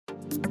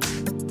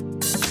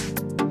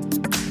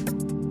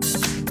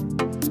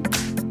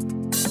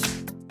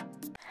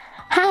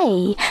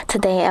Hi!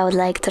 Today I would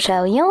like to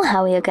show you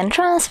how you can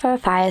transfer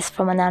files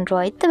from an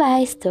Android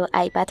device to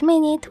iPad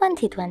mini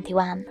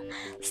 2021.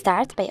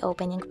 Start by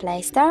opening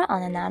Play Store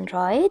on an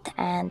Android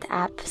and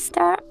App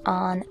Store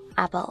on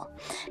Apple.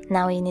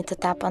 Now you need to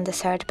tap on the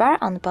search bar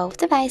on both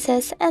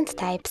devices and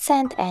type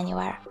Send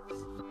Anywhere.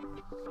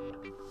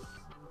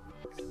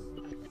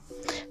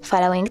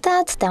 Following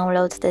that,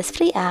 download this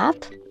free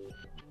app.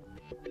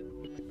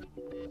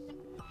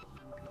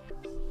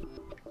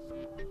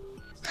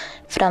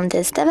 From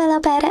this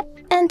developer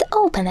and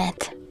open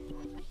it.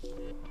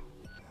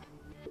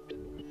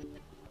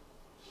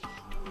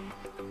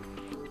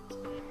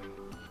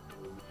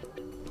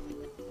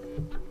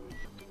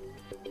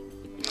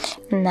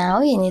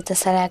 Now you need to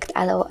select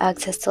Allow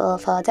access to all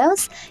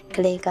photos,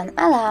 click on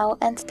Allow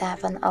and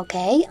tap on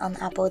OK on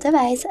Apple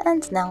device,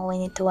 and now we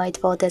need to wait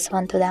for this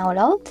one to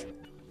download.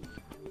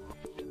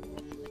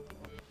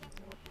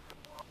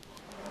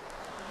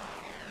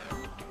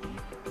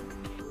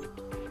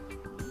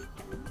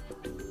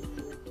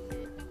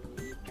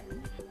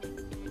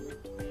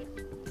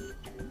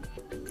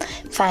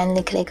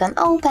 Finally click on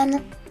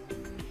Open.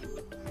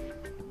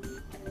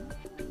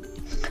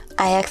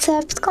 I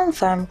accept,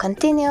 confirm,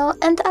 continue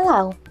and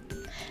allow.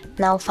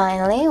 Now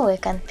finally we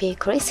can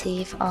pick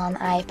Receive on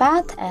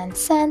iPad and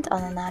Send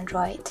on an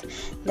Android.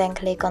 Then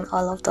click on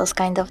all of those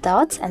kind of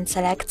dots and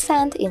select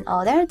Send in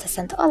order to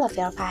send all of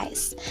your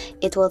files.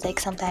 It will take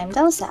some time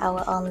though, so I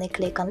will only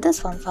click on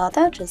this one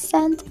photo, just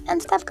send,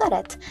 and I've got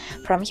it.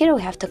 From here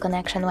we have two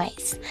connection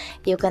ways.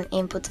 You can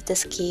input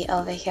this key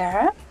over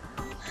here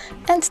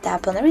and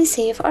tap on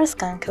Receive or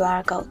Scan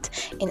QR code.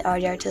 In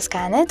order to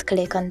scan it,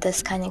 click on the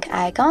scanning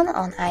icon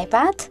on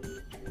iPad.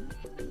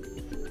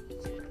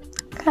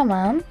 Come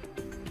on.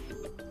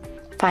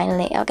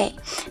 Finally, OK.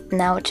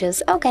 Now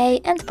choose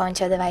OK and point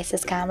your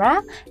device's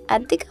camera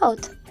at the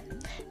code.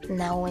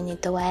 Now we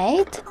need to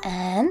wait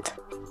and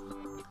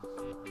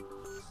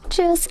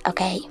choose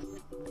OK.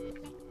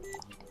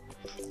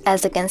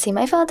 As you can see,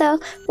 my photo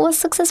was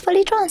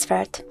successfully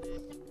transferred.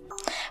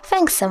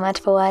 Thanks so much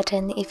for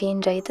watching. If you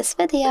enjoyed this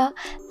video,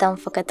 don't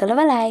forget to leave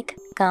a like,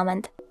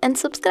 comment and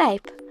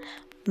subscribe.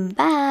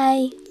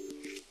 Bye!